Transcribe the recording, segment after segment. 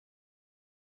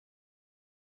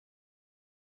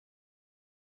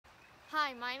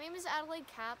Hi, my name is Adelaide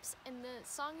Capps, and the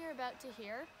song you're about to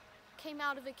hear came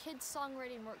out of a kids'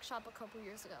 songwriting workshop a couple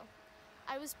years ago.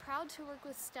 I was proud to work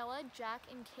with Stella, Jack,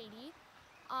 and Cady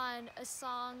on a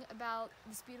song about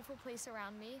this beautiful place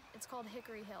around me. It's called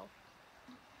Hickory Hill.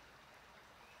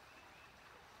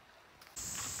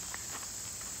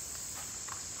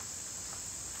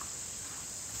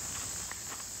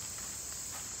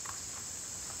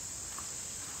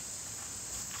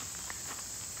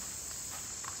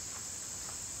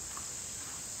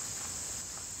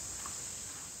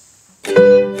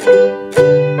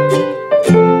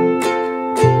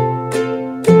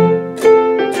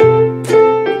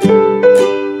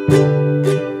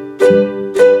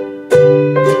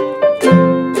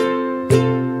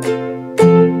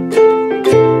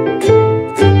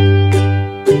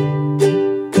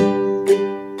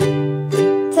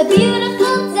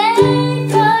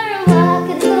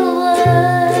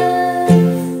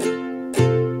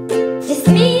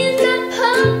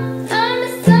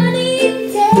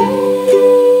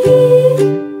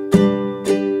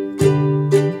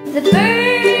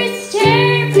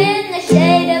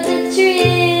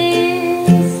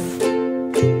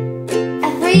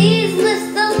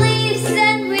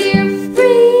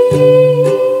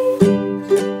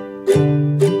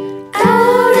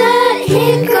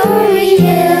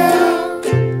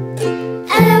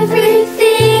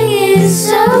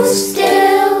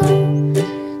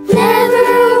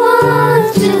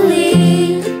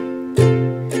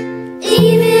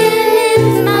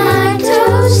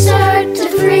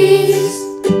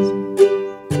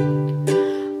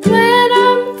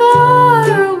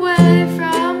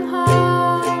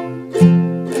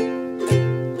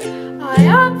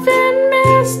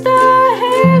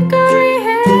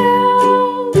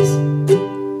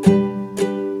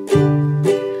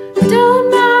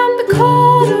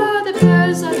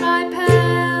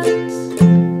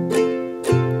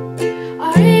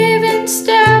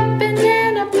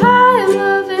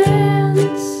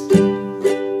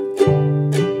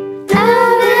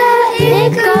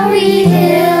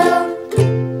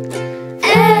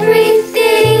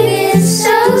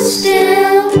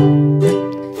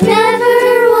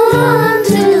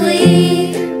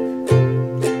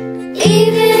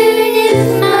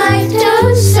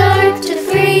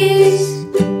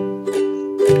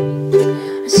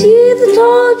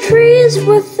 Trees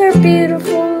with